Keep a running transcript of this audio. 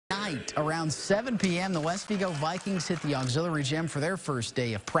Tonight, around 7 p.m., the West Vigo Vikings hit the auxiliary gym for their first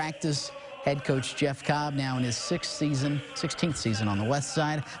day of practice. Head coach Jeff Cobb now in his 16th season on the west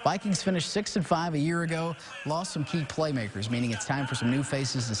side. Vikings finished 6-5 a year ago, lost some key playmakers, meaning it's time for some new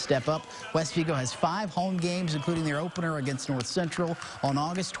faces to step up. West Vigo has 5 home games, including their opener against North Central on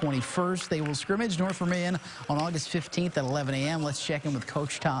August 21st. They will scrimmage North Vermillion on August 15th at 11 a.m. Let's check in with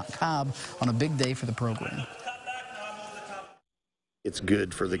Coach Cobb on a big day for the program. It's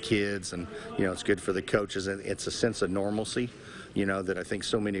good for the kids, and it's good for the coaches, and it's a sense of normalcy, that I think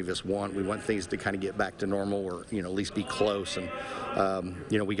so many of us want. We want things to kind of get back to normal, or at least be close. And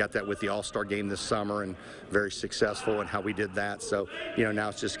we got that with the All-Star game this summer, and very successful in how we did that. So now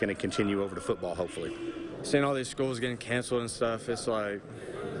it's just going to continue over to football, hopefully. Seeing all these schools getting canceled and stuff, it's like,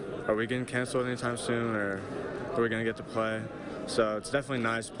 are we getting canceled anytime soon, or are we going to get to play? So it's definitely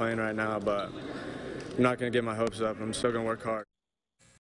nice playing right now, but I'm not going to get my hopes up. I'm still going to work hard.